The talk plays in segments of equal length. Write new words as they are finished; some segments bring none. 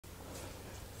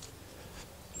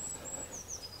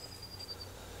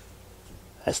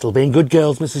They're still being good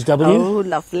girls, Mrs. W. Oh,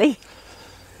 lovely.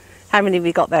 How many have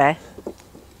we got there?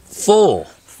 4.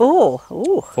 4.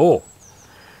 Ooh. 4.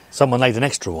 Someone laid an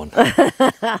extra one.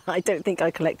 I don't think I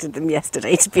collected them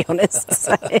yesterday, to be honest.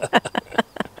 So.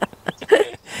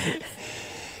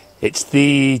 It's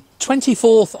the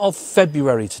 24th of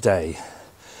February today,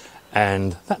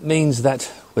 and that means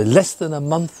that we're less than a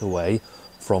month away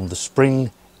from the spring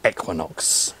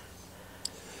equinox.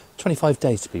 25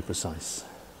 days to be precise.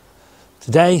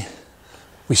 Today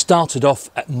we started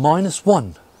off at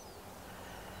 -1.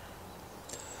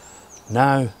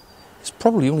 Now it's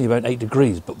probably only about 8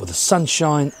 degrees, but with the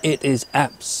sunshine it is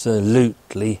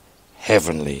absolutely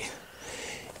heavenly.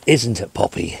 Isn't it,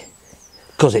 Poppy?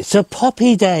 Because it's a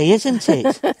poppy day, isn't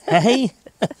it? Hey?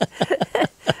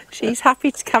 She's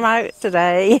happy to come out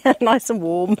today, nice and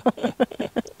warm.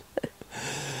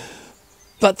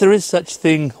 But there is such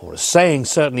thing, or a saying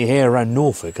certainly here around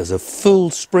Norfolk, as a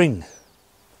full spring.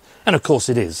 And of course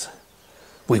it is.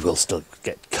 We will still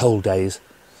get cold days.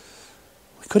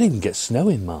 We could even get snow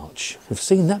in March. We've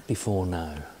seen that before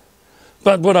now.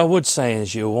 But what I would say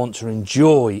is you want to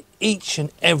enjoy each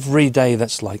and every day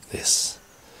that's like this.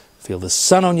 Feel the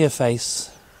sun on your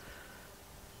face.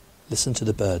 Listen to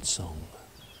the bird song.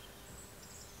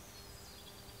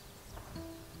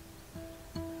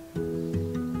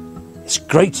 It's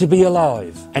great to be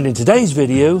alive. And in today's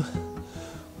video,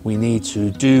 we need to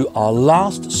do our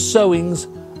last sowings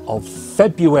of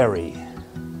February.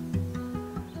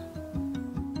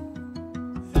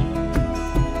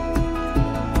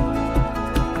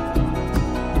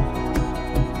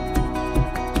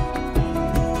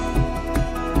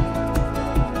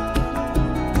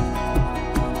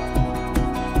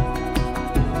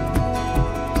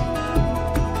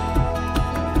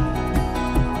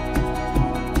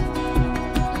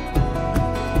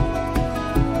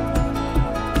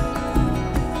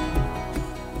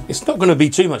 It's not going to be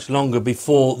too much longer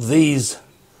before these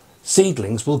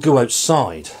seedlings will go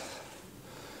outside.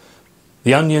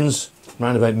 The onions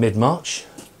around about mid-March.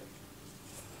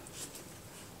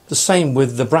 The same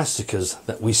with the brassicas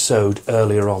that we sowed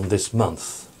earlier on this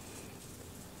month.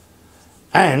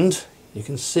 And you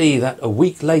can see that a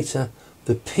week later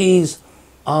the peas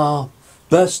are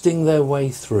bursting their way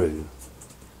through.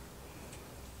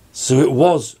 So it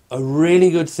was a really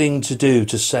good thing to do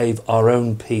to save our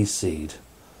own pea seed.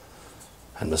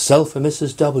 And myself and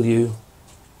Mrs. W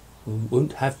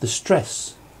won't have the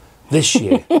stress this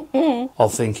year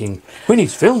of thinking, we need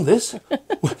to film this.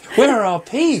 Where are our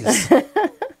peas?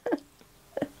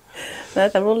 No,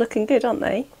 they're all looking good, aren't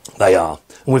they? They are.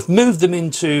 And we've moved them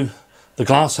into the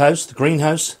glass house, the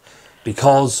greenhouse,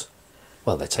 because,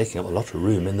 well, they're taking up a lot of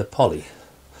room in the poly.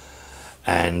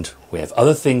 And we have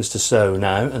other things to sow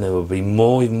now, and there will be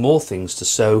even more things to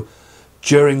sow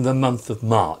during the month of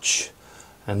March.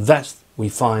 And that's we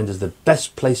find is the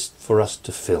best place for us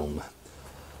to film,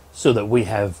 so that we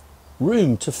have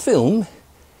room to film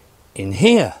in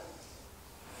here.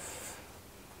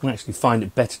 We actually find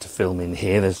it better to film in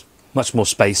here. There's much more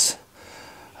space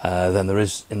than there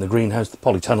is in the greenhouse. The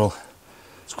polytunnel,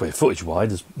 square footage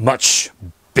wide, is much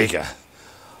bigger.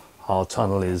 Our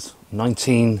tunnel is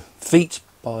 19 feet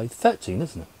by 13,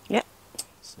 isn't it? Yep.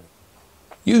 So,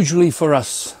 usually for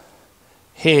us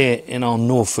here in our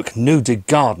Norfolk no-dig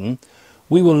garden,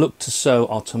 we will look to sow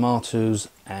our tomatoes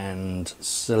and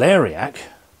celeriac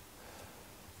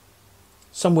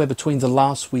somewhere between the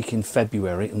last week in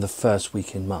February and the first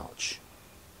week in March.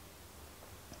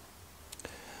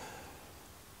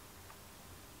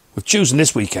 We've chosen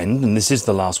this weekend, and this is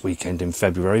the last weekend in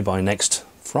February. By next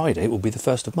Friday it will be the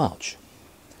 1st of March.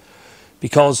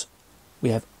 Because we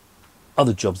have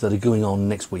other jobs that are going on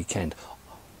next weekend.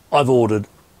 I've ordered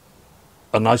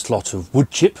a nice lot of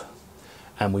wood chip,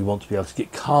 and we want to be able to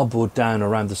get cardboard down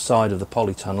around the side of the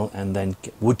polytunnel and then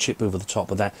get wood chip over the top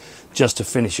of that, just to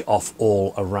finish it off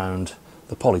all around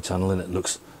the polytunnel, and it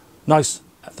looks nice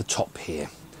at the top here.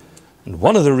 And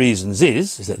one of the reasons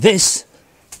is that this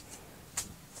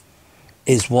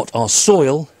is what our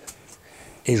soil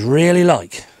is really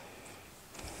like.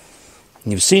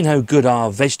 And you've seen how good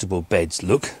our vegetable beds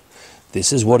look.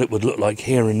 This is what it would look like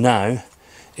here and now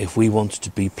if we wanted to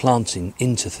be planting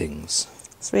into things.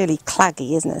 It's really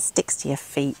claggy, isn't it? Sticks to your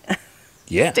feet.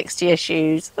 Yeah. Sticks to your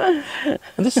shoes. And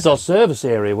this is our service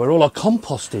area where all our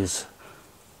compost is.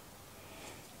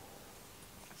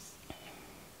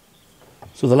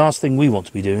 So the last thing we want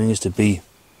to be doing is to be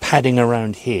padding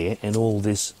around here in all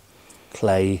this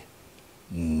clay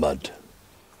mud.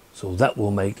 So that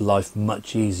will make life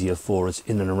much easier for us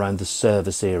in and around the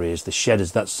service areas. The shed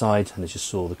is that side, and as you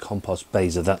saw, the compost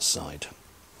bays are that side.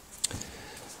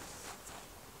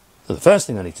 So the first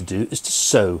thing I need to do is to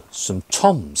sow some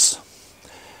toms.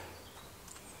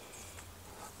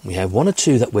 We have 1 or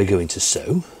 2 that we're going to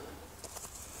sow.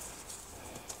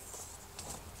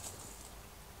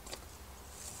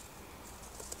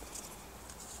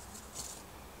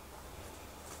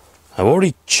 I've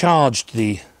already charged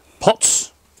the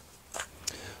pots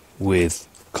with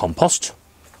compost.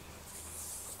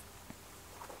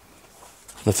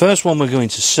 The first one we're going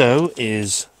to sow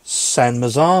is San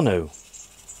Marzano.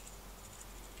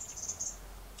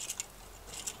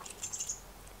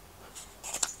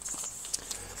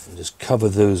 And just cover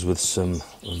those with some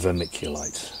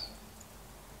vermiculite.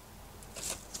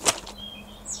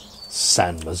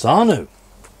 San Marzano.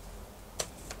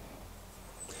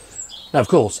 Now, of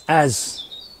course, as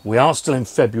we are still in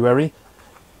February,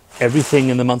 everything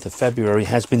in the month of February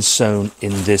has been sown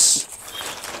in this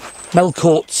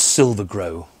Melcourt Silver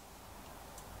Grow.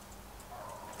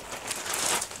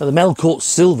 Now, the Melcourt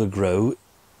Silver Grow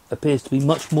appears to be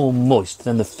much more moist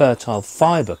than the fertile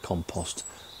fibre compost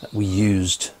that we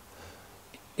used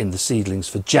in the seedlings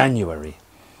for January.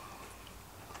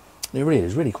 It really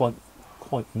is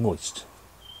quite moist.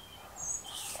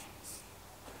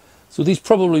 So these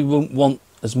probably won't want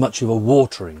as much of a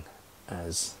watering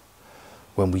as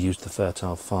when we used the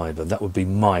fertile fibre. That would be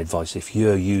my advice if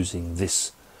you're using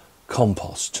this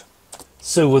compost.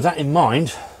 So with that in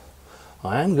mind,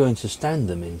 I am going to stand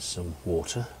them in some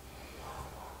water,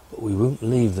 but we won't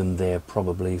leave them there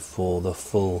probably for the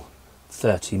full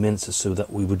 30 minutes or so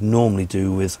that we would normally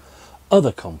do with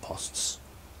other composts.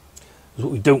 Because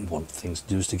what we don't want things to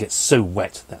do is to get so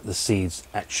wet that the seeds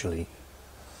actually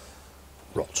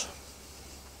rot.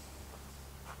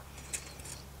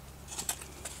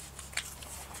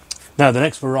 Now, the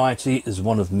next variety is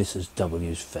one of Mrs.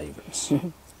 W's favourites,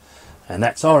 and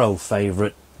that's our old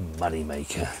favourite,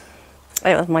 Moneymaker.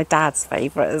 It was my dad's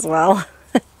favourite as well.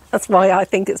 That's why I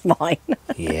think it's mine.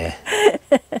 Yeah.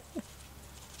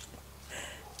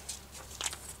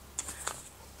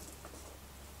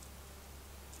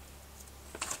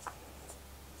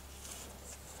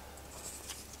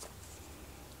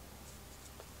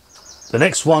 The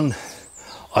next one,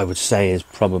 I would say, is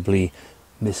probably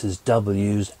Mrs.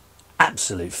 W's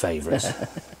absolute favourite.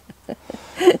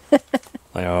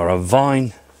 They are a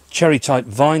vine, cherry type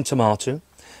vine tomato.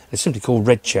 It's simply called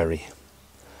red cherry.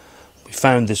 We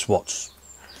found this, what,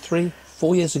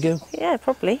 3-4 years ago? Yeah,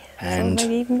 probably. And so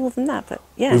maybe even more than that, but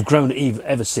yeah. We've grown it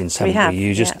ever since, haven't we?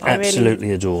 You just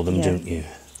absolutely adore them, don't you?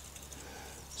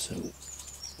 So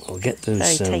I'll get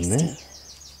those sown there.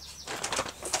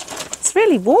 It's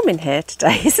really warm in here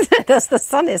today, isn't it? As the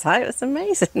sun is out, it's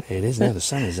amazing. It is now, the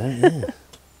sun is out, yeah. It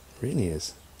really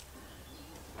is.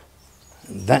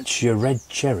 And that's your red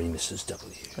cherry, Mrs.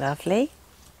 W. Lovely.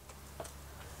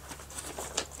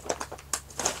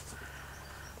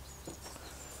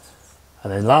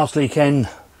 And then lastly, Ken,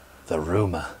 the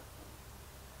Roma.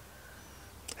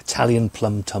 Italian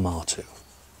plum tomato.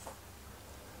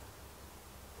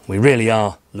 We really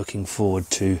are looking forward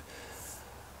to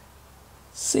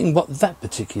seeing what that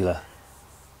particular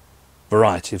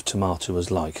variety of tomato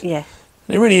is like. Yeah.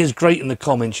 And it really is great in the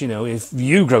comments, you know, if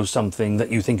you grow something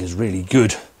that you think is really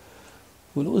good,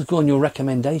 we'll always go on your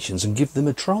recommendations and give them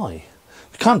a try.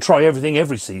 We can't try everything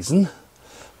every season,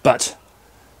 but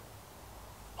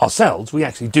ourselves, we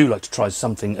actually do like to try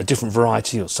something, a different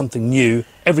variety or something new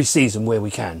every season where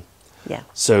we can. Yeah.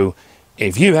 So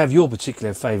if you have your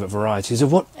particular favourite varieties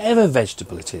of whatever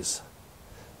vegetable it is,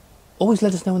 always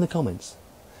let us know in the comments,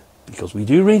 because we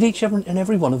do read each and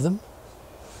every one of them,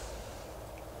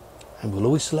 and we'll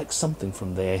always select something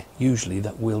from there, usually,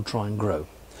 that we'll try and grow.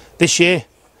 This year,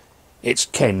 it's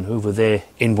Ken over there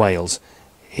in Wales.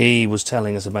 He was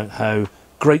telling us about how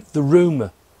great the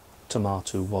Roma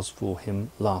tomato was for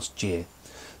him last year.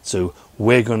 So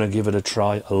we're going to give it a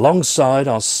try alongside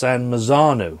our San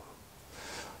Marzano.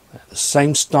 They're the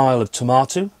same style of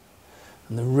tomato,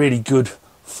 and they're really good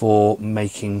for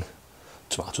making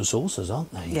tomato sauces,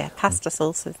 aren't they? Yeah, pasta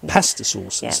sauces. Pasta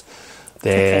sauces.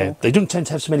 Yeah. They don't tend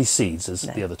to have so many seeds as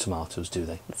the other tomatoes, do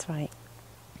they? That's right.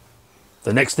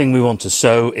 The next thing we want to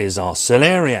sow is our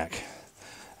celeriac,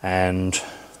 and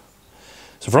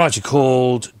it's a variety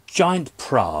called Giant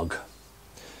Prague.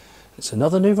 It's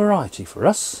another new variety for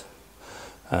us.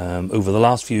 Over the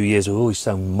last few years we've always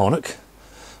sown Monarch.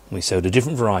 We sowed a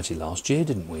different variety last year,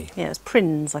 didn't we? Yeah, it was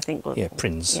Prinz, I think. Yeah,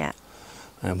 Prinz. Yeah.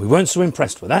 And we weren't so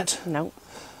impressed with that. No.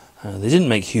 They didn't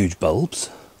make huge bulbs.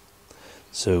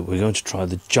 So we're going to try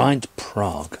the Giant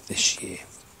Prague this year.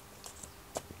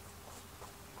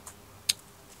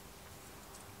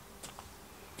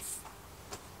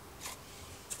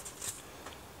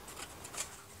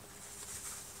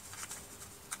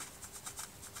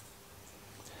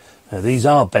 Now, these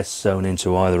are best sown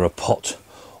into either a pot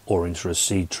or into a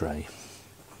seed tray,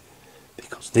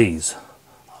 because these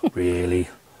are really,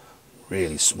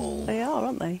 really small. They are,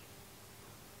 aren't they?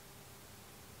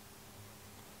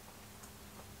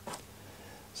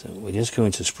 So we're just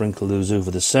going to sprinkle those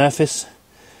over the surface.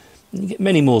 You get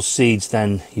many more seeds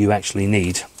than you actually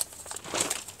need.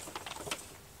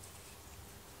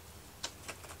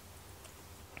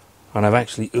 And I've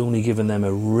actually only given them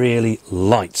a really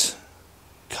light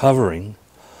covering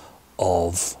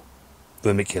of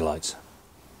vermiculite.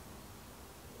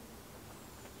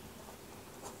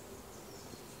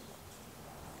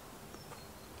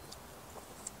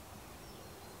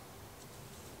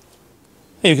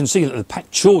 You can see that the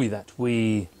pak choy that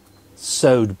we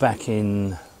sowed back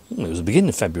in, it was the beginning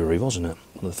of February, wasn't it?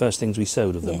 One of the first things we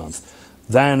sowed of the month.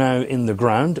 They're now in the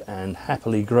ground and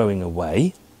happily growing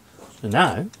away. So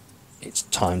now it's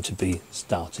time to be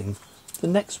starting the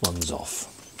next ones off,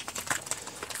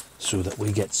 so that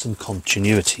we get some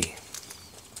continuity.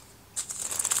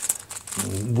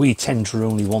 We tend to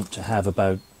only want to have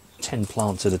about 10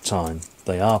 plants at a time.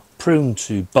 They are prone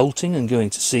to bolting and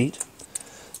going to seed,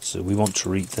 so we want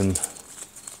to eat them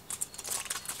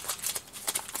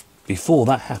before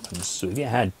that happens. So if you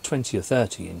had 20 or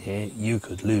 30 in here, you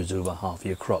could lose over half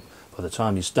your crop. By the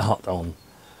time you start on,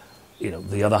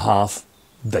 the other half,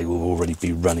 they will already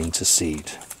be running to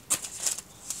seed.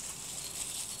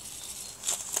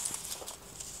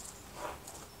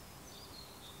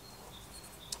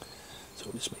 So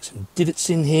we'll just make some divots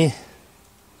in here.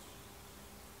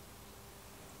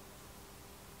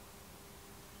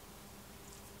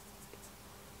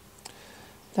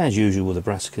 As usual with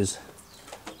the brassicas,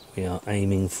 we are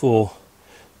aiming for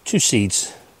 2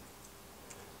 seeds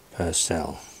per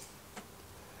cell,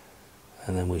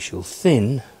 and then we shall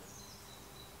thin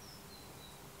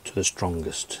to the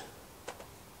strongest.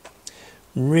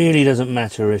 Really doesn't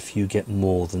matter if you get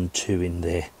more than 2 in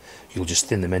there, you'll just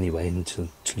thin them anyway until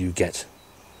you get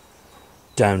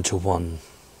down to 1.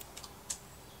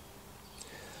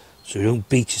 So don't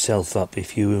beat yourself up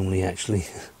if you only actually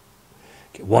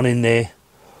get 1 in there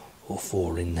or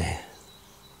 4 in there.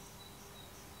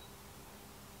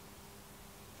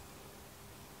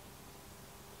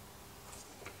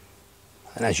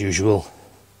 And as usual,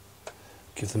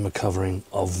 give them a covering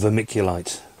of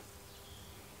vermiculite.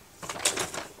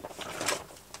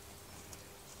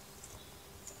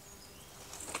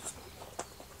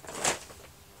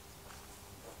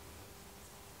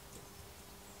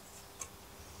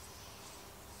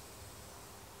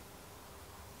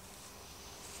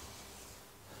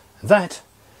 That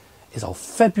is our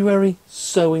February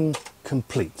sowing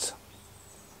complete.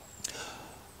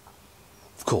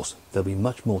 Of course, there'll be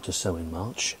much more to sow in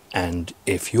March, and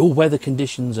if your weather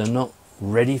conditions are not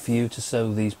ready for you to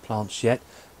sow these plants yet,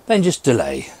 then just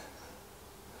delay.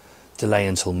 Delay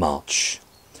until March.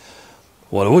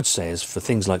 What I would say is for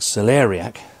things like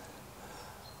celeriac,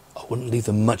 I wouldn't leave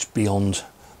them much beyond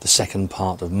the second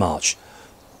part of March.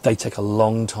 They take a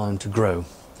long time to grow,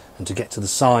 and to get to the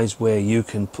size where you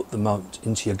can put them out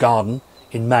into your garden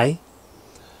in May.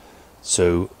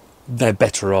 So they're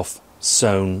better off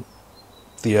sown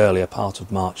the earlier part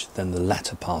of March than the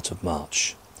latter part of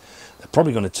March. They're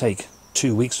probably going to take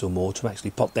 2 weeks or more to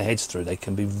actually pop their heads through. They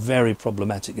can be very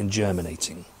problematic in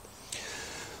germinating.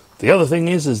 The other thing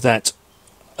is that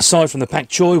aside from the pak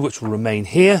choy, which will remain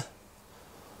here,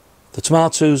 the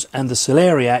tomatoes and the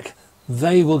celeriac,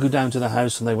 they will go down to the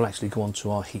house and they will actually go onto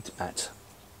our heat mat.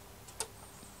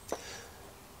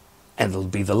 And it'll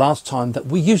be the last time that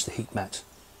we use the heat mat.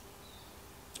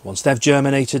 Once they've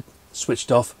germinated,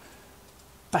 switched off,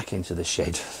 back into the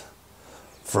shed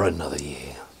for another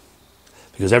year.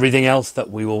 Because everything else that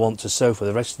we will want to sow for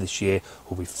the rest of this year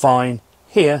will be fine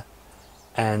here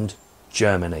and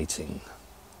germinating.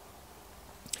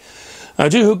 I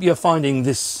do hope you're finding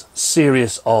this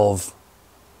series of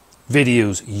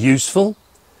videos useful,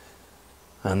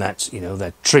 and that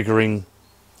they're triggering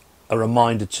a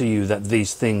reminder to you that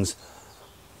these things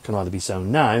can either be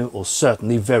sown now or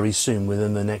certainly very soon,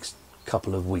 within the next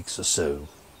couple of weeks or so.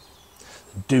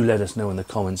 Do let us know in the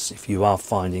comments if you are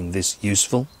finding this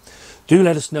useful. Do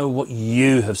let us know what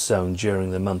you have sown during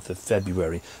the month of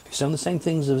February. Have you sown the same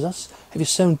things as us? Have you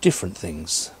sown different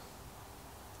things?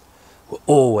 We're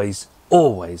always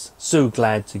so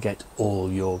glad to get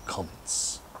all your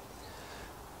comments.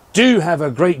 Do have a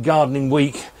great gardening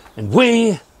week, and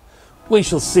we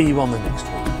shall see you on the next one.